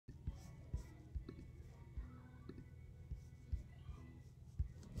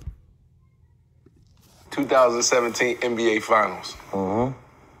2017 NBA Finals. Mm-hmm.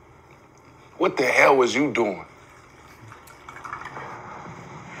 What the hell was you doing?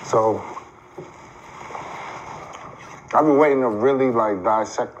 So, I've been waiting to really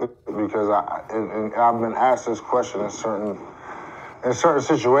dissect it because I've been asked this question in certain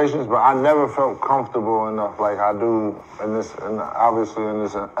situations, but I never felt comfortable enough like I do obviously in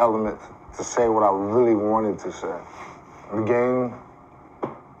this element to say what I really wanted to say. The game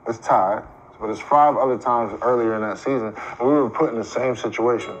is tied, but it's 5 other times earlier in that season we were put in the same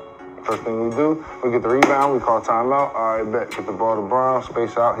situation. First thing we do, we get the rebound, we call timeout. All right, bet, get the ball to Brown,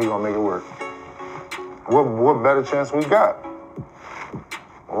 space out, he gonna make it work. What better chance we got?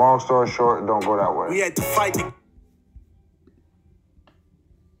 Long story short, it don't go that way. We had to fight the...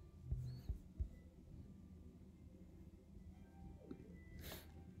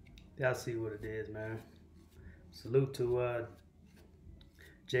 Y'all see what it is, man. Salute to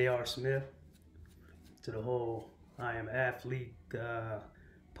J.R. Smith, to the whole I Am Athlete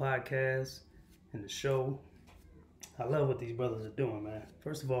podcast and the show. I love what these brothers are doing, man.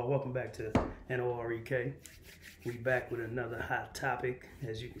 First of all, welcome back to NOREK. We back with another hot topic.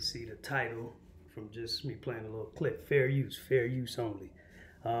 As you can see, the title from just me playing a little clip. Fair use only.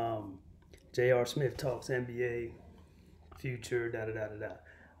 J.R. Smith talks NBA, future, da-da-da-da-da.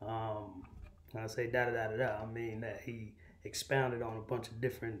 When I say da-da-da-da-da, I mean that he expounded on a bunch of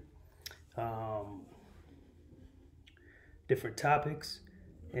different topics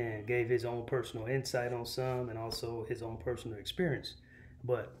and gave his own personal insight on some and also his own personal experience.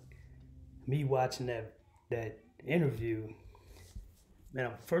 But me watching that interview,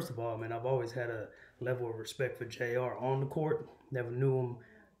 man, first of all, man, I've always had a level of respect for JR on the court. Never knew him.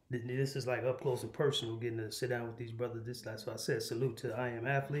 This is like up close and personal, getting to sit down with these brothers. That's why I said salute to I Am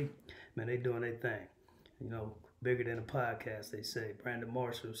Athlete. Man, they doing their thing. You know, bigger than a podcast, they say. Brandon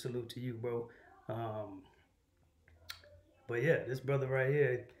Marshall, salute to you, bro. But yeah, this brother right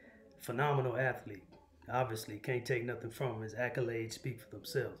here, phenomenal athlete. Obviously, can't take nothing from him. His accolades speak for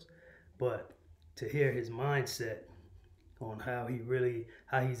themselves. But to hear his mindset on how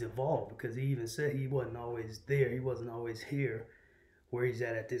he's evolved, because he even said he wasn't always there. He wasn't always here where he's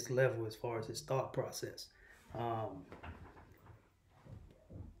at this level as far as his thought process.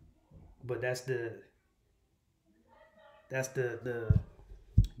 But that's the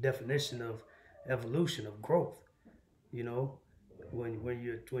definition of evolution, of growth. You know, when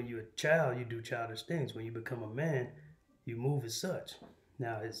you're a child, you do childish things. When you become a man, you move as such.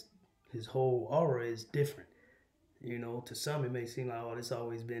 Now his whole aura is different. You know, to some it may seem like, oh, this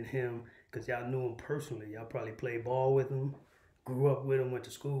always been him, because y'all knew him personally. Y'all probably played ball with him, grew up with him, went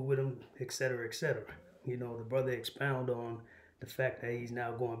to school with him, etc., etc. You know, the brother expound on the fact that he's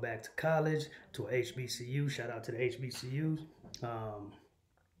now going back to college, to a HBCU. Shout out to the HBCUs.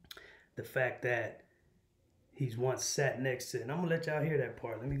 The fact that he's once sat next to, and I'm going to let y'all hear that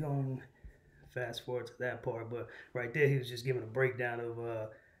part. Let me go and fast forward to that part. But right there, he was just giving a breakdown of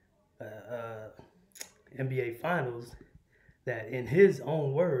NBA Finals that, in his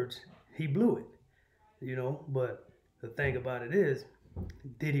own words, he blew it. You know, but the thing about it is,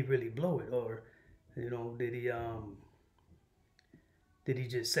 did he really blow it? Or, you know, did he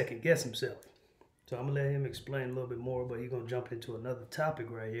just second guess himself? So I'm going to let him explain a little bit more, but he's going to jump into another topic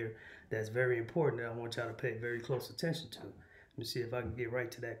right here that's very important that I want y'all to pay very close attention to. Let me see if I can get right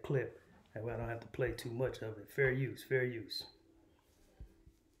to that clip. That way I don't have to play too much of it. Fair use, fair use.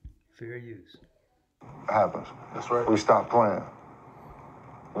 Fair use. It happens. That's right. We stop playing.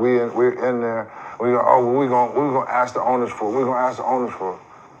 We're in there. We're gonna ask the owners for it. We're gonna ask the owners for it.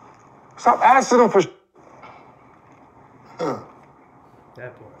 Stop asking them for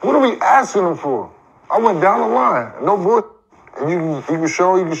That part. What are we asking them for? I went down the line. No bull. You can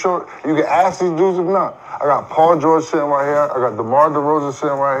show. You can ask these dudes if not. I got Paul George sitting right here. I got DeMar DeRozan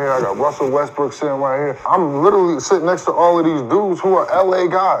sitting right here. I got Russell Westbrook sitting right here. I'm literally sitting next to all of these dudes who are LA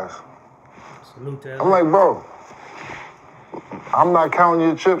guys. Salute to LA. I'm like, bro, I'm not counting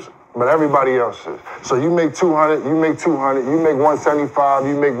your chips, but everybody else is. So you make 200, you make 200, you make 175,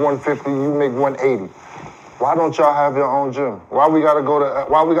 you make 150, you make 180. Why don't y'all have your own gym? Why we gotta go to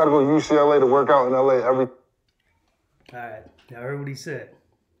UCLA to work out in LA every? All right, y'all heard what he said.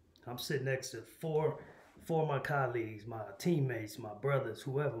 I'm sitting next to four of my colleagues, my teammates, my brothers,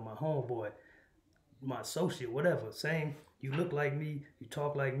 whoever, my homeboy, my associate, whatever. Same, you look like me, you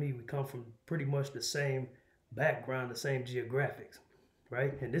talk like me. We come from pretty much the same background, the same geographics,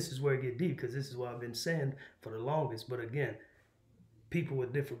 right? And this is where it get deep, because this is what I've been saying for the longest. But again, people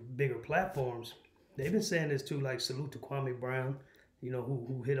with different, bigger platforms, they've been saying this too, like salute to Kwame Brown, you know,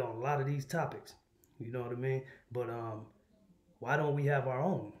 who hit on a lot of these topics. You know what I mean? But why don't we have our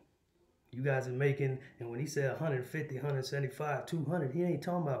own? You guys are making, and when he said 150, 175, 200, he ain't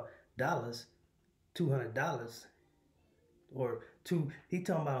talking about dollars, $200, or he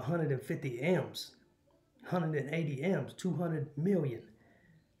talking about 150 M's, 180 M's, 200 million.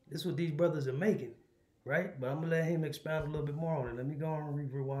 This is what these brothers are making, right? But I'm going to let him expound a little bit more on it. Let me go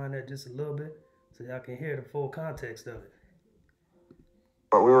and rewind that just a little bit so y'all can hear the full context of it.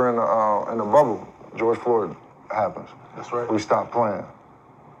 But we were in the bubble. George Floyd happens. That's right. We stopped playing.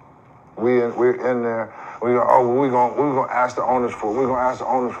 We're in there. We go, we're gonna ask the owners for it. We're gonna ask the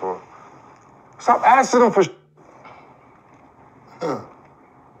owners for it. Stop asking them for.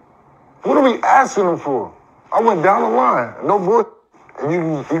 What are we asking them for? I went down the line. No bull.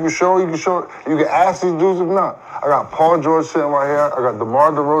 You can show. You can ask these dudes if not. I got Paul George sitting right here. I got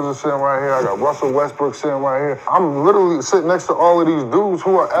DeMar DeRozan sitting right here. I got Russell Westbrook sitting right here. I'm literally sitting next to all of these dudes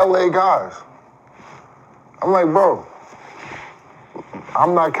who are LA guys. I'm like, bro,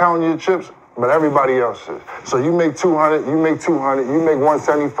 I'm not counting your chips, but everybody else is. So you make 200, you make 200, you make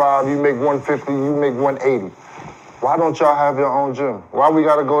 175, you make 150, you make 180. Why don't y'all have your own gym? Why we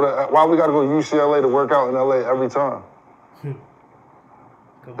gotta go to UCLA to work out in LA every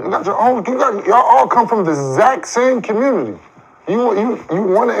y'all all come from the exact same community. You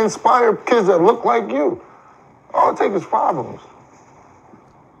want to inspire kids that look like you. All it takes is 5 of them.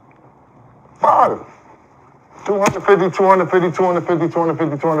 5. 250, 250, 250,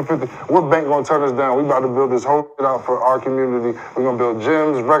 250, 250. What bank gonna turn us down? We about to build this whole shit out for our community. We're gonna build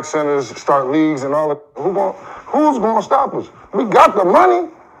gyms, rec centers, start leagues and all that. Who's gonna stop us? We got the money.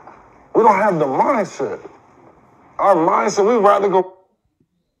 We don't have the mindset. Our mindset, we'd rather go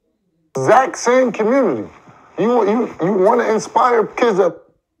exact same community. You want to inspire kids that,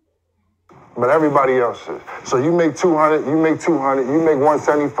 but everybody else is. So you make 200, you make 200, you make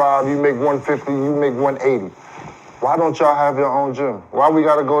 175, you make 150, you make 180. Why don't y'all have your own gym? Why we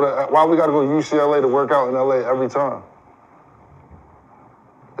gotta go to UCLA to work out in LA every time?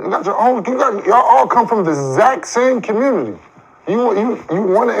 Y'all all come from the exact same community. You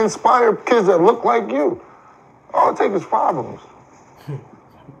want to inspire kids that look like you. All it takes is 5 of them.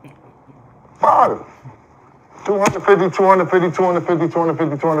 5. 250, 250, 250,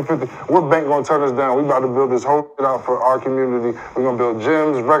 250, 250. What bank gonna turn us down? We about to build this whole shit out for our community. We're gonna build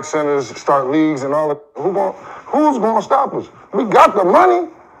gyms, rec centers, start leagues and all that. Who's gonna stop us? We got the money.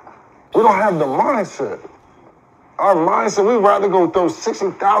 We don't have the mindset. Our mindset, we'd rather go throw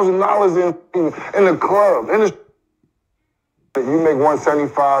 $60,000 in the club. You make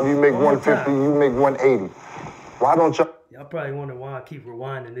 175, you make 150, you make 180. Why don't y'all? Y'all probably wonder why I keep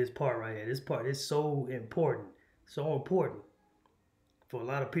rewinding this part right here. This part is so important. So important. For a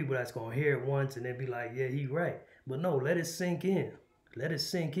lot of people that's going to hear it once and then be like, yeah, he right. But no, let it sink in. Let it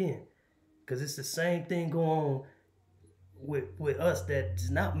sink in. Because it's the same thing going on with us that's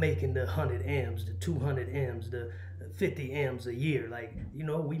not making the 100 M's, the 200 M's, the 50 M's a year. Like, you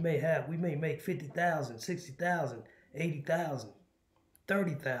know, we may make 50,000, 60,000, 80,000,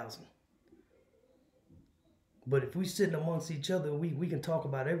 30,000. But if we sitting amongst each other, we can talk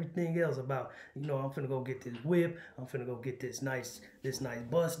about everything else about, you know, I'm finna go get this whip, I'm finna go get this nice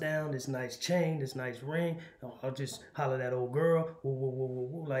bust down, this nice chain, this nice ring. I'll just holler at that old girl,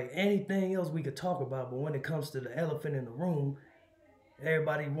 like anything else we could talk about. But when it comes to the elephant in the room,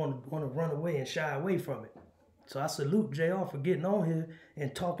 everybody want to run away and shy away from it. So I salute JR for getting on here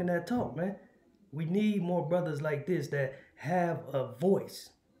and talking that talk, man. We need more brothers like this that have a voice.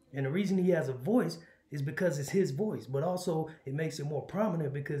 And the reason he has a voice is because it's his voice, but also it makes it more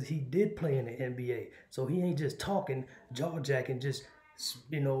prominent because he did play in the NBA. So he ain't just talking, jaw-jacking, just,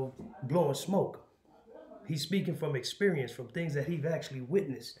 you know, blowing smoke. He's speaking from experience, from things that he's actually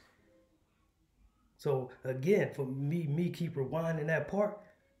witnessed. So again, for me keep rewinding that part.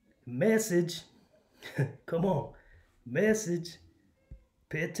 Message, come on, message.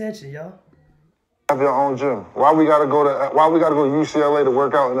 Pay attention, y'all. Have your own gym. Why we gotta go to UCLA to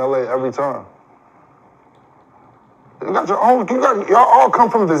work out in LA every time? Y'all all come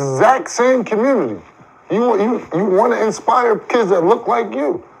from the exact same community. You want to inspire kids that look like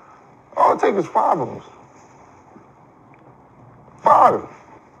you. All it takes is 5 of them. 5.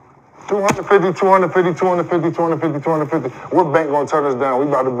 250, 250, 250, 250, 250. What bank gonna turn us down? We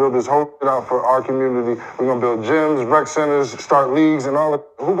about to build this whole shit out for our community. We're gonna build gyms, rec centers, start leagues and all that.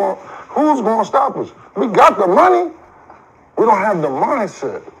 Who's gonna stop us? We got the money. We don't have the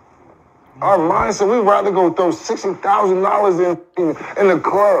mindset. Our mindset, we'd rather go throw $60,000 in the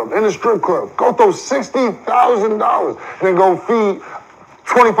club, in the strip club. Go throw $60,000 than go feed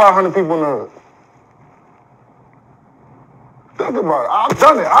 2,500 people in the hood. Think about it. I've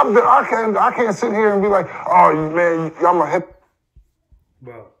done it. I can't sit here and be like, oh man, I'm a hip.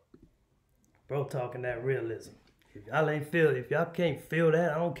 Bro, Bro talking that realism. If y'all can't feel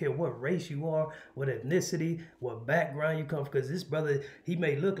that, I don't care what race you are, what ethnicity, what background you come from, because this brother, he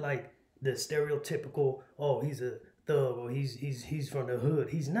may look like the stereotypical, oh, he's a thug or he's from the hood.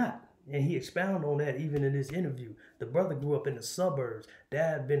 He's not. And he expounded on that even in this interview. The brother grew up in the suburbs.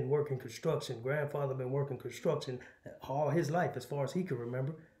 Dad been working construction. Grandfather been working construction all his life as far as he can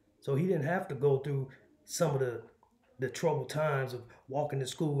remember. So he didn't have to go through some of the troubled times of walking to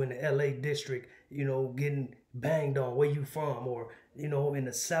school in the LA district, you know, getting banged on where you from, or, you know, in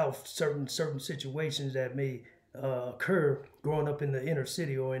the South, certain situations that may occur growing up in the inner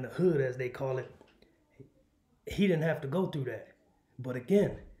city or in the hood, as they call it. He didn't have to go through that. But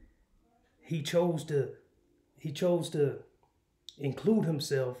again, he chose to include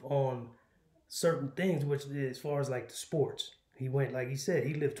himself on certain things, which as far as like the sports. He went, like he said,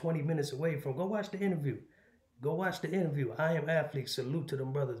 he lived 20 minutes away from, go watch the interview. Go watch the interview. I Am Athlete. Salute to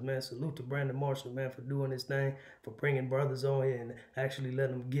them brothers, man. Salute to Brandon Marshall, man, for doing this thing, for bringing brothers on here and actually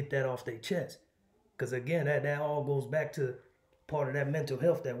letting them get that off their chest. Because again, that all goes back to part of that mental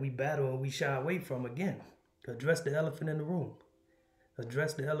health that we battle and we shy away from. Again, address the elephant in the room.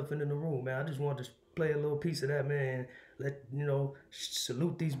 Address the elephant in the room, man. I just wanted to play a little piece of that, man. Let, you know,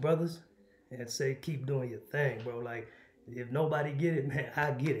 salute these brothers and say, keep doing your thing, bro. Like, if nobody get it, man, I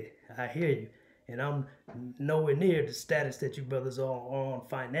get it. I hear you. And I'm nowhere near the status that you brothers are on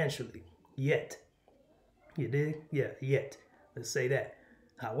financially yet. You dig? Yeah, yet. Let's say that.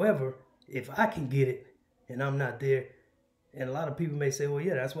 However, if I can get it and I'm not there, and a lot of people may say, well,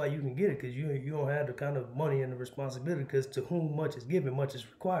 yeah, that's why you can get it, because you don't have the kind of money and the responsibility, because to whom much is given, much is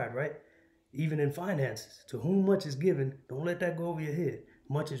required, right? Even in finances, to whom much is given, don't let that go over your head.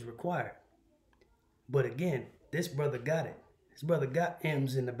 Much is required. But again, this brother got it. This brother got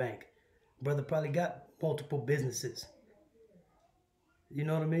M's in the bank. Brother probably got multiple businesses. You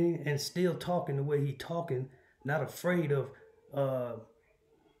know what I mean? And still talking the way he talking, not afraid of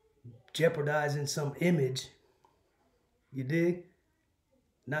jeopardizing some image. You dig?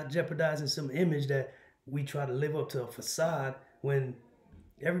 Not jeopardizing some image that we try to live up to, a facade, when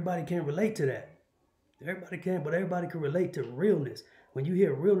everybody can relate to that. Everybody can, but everybody can relate to realness. When you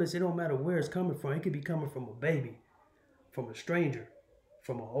hear realness, it don't matter where it's coming from. It could be coming from a baby, from a stranger,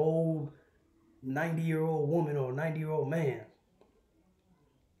 from an old 90-year-old woman or a 90-year-old man.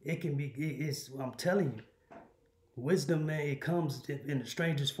 It can be, I'm telling you, wisdom, man, it comes in the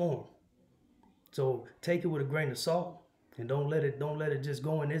strangest form. So take it with a grain of salt, and don't let it just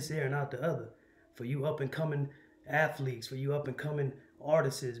go in this ear and out the other. For you up and coming athletes, for you up and coming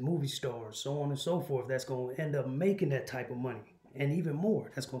artists, movie stars, so on and so forth, that's going to end up making that type of money. And even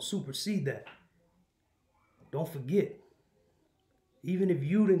more, that's going to supersede that. Don't forget, even if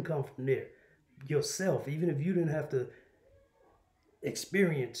you didn't come from there yourself, even if you didn't have to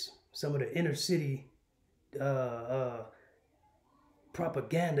experience some of the inner city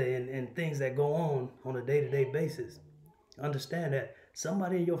propaganda and things that go on a day-to-day basis, understand that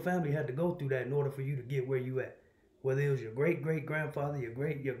somebody in your family had to go through that in order for you to get where you at. Whether it was your great-great-grandfather, your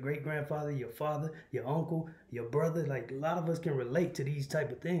great-grandfather, your father, your uncle, your brother. Like, a lot of us can relate to these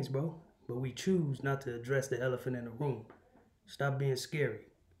type of things, bro. But we choose not to address the elephant in the room. Stop being scary.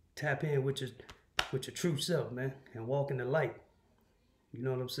 Tap in with your true self, man, and walk in the light. You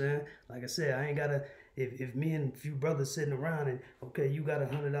know what I'm saying? Like I said, I ain't gotta, if me and a few brothers sitting around and, okay, you got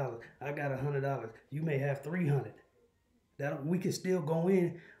 $100, I got $100, you may have $300. That we can still go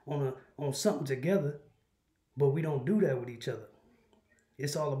in on something together, but we don't do that with each other.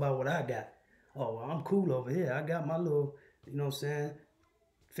 It's all about what I got. Oh, well, I'm cool over here. I got my little, you know what I'm saying,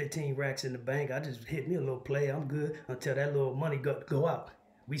 15 racks in the bank. I just hit me a little play. I'm good until that little money go out.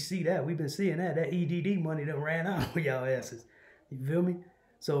 We see that. We've been seeing that. That EDD money done ran out with y'all asses. You feel me?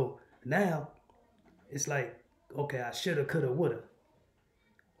 So now it's like, okay, I shoulda, coulda, woulda.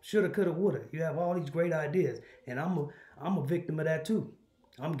 Shoulda, coulda, woulda. You have all these great ideas. And I'm a victim of that too.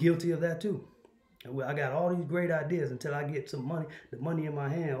 I'm guilty of that too. I got all these great ideas until I get some money, the money in my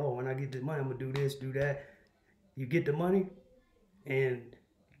hand. Oh, when I get the money, I'm going to do this, do that. You get the money and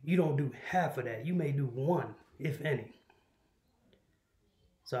you don't do half of that. You may do one, if any.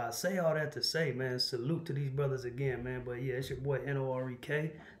 So I say all that to say, man, salute to these brothers again, man. But yeah, it's your boy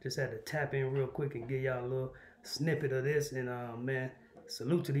NOREK. Just had to tap in real quick and give y'all a little snippet of this. And man,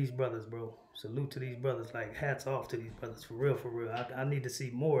 salute to these brothers, bro. Salute to these brothers. Like, hats off to these brothers, for real, for real. I need to see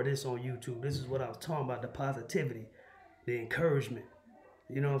more of this on YouTube. This is what I was talking about, the positivity, the encouragement.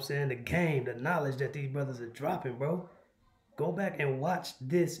 You know what I'm saying? The game, the knowledge that these brothers are dropping, bro. Go back and watch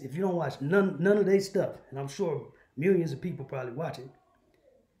this. If you don't watch none of their stuff, and I'm sure millions of people probably watch it,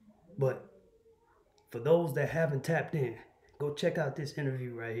 but for those that haven't tapped in, go check out this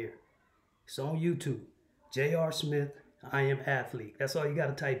interview right here. It's on YouTube. J.R. Smith, I am athlete. That's all you got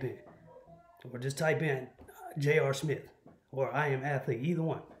to type in. Or just type in J.R. Smith or I am athlete, either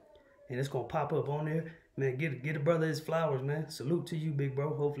one. And it's going to pop up on there. Man, get a brother his flowers, man. Salute to you, big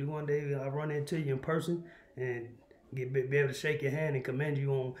bro. Hopefully one day I'll run into you in person and be able to shake your hand and commend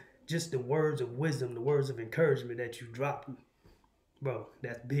you on just the words of wisdom, the words of encouragement that you dropped. Bro,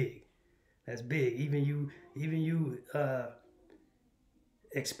 that's big. That's big. Even you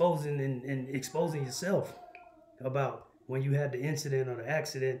exposing and exposing yourself about when you had the incident or the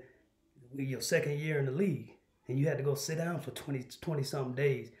accident your second year in the league and you had to go sit down for 20 something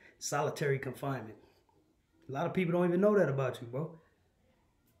days, solitary confinement. A lot of people don't even know that about you, bro.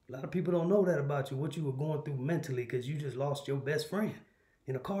 A lot of people don't know that about you, what you were going through mentally because you just lost your best friend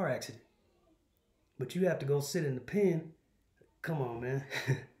in a car accident. But you have to go sit in the pen. Come on, man.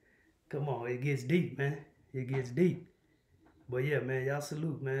 Come on, it gets deep, man. It gets deep. But yeah, man, y'all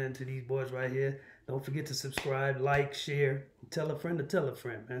salute, man, to these boys right here. Don't forget to subscribe, like, share, tell a friend to tell a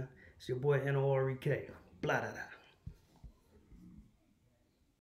friend, man. It's your boy N-O-R-E-K. Blah, da, da.